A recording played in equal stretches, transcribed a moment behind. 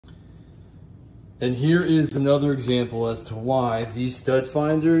And here is another example as to why these stud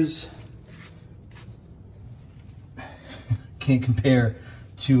finders can't compare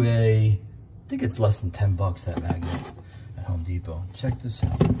to I think it's less than 10 bucks, that magnet at Home Depot. Check this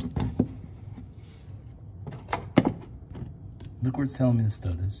out. Look where it's telling me the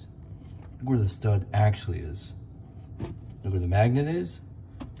stud is. Look where the stud actually is. Look where the magnet is.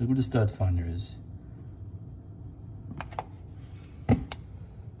 Look where the stud finder is.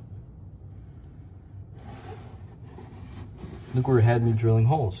 Look where it had me drilling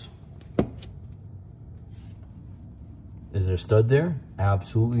holes. Is there a stud there?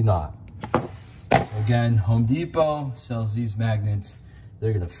 Absolutely not. Again, Home Depot sells these magnets.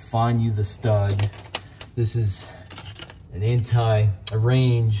 They're gonna find you the stud. This is an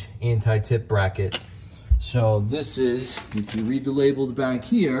anti-range, anti-tip bracket. So this is, if you read the labels back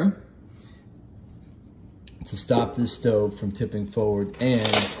here, to stop this stove from tipping forward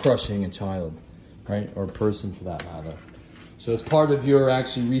and crushing a child, right? Or a person for that matter. So it's part of your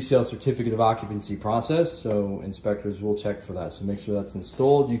actually resale certificate of occupancy process. So inspectors will check for that. So make sure that's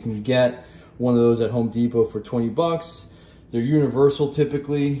installed. You can get one of those at Home Depot for 20 bucks. They're universal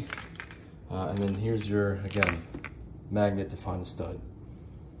typically. And then here's your, again, magnet to find the stud.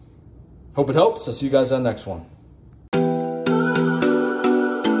 Hope it helps. I'll see you guys on the next one.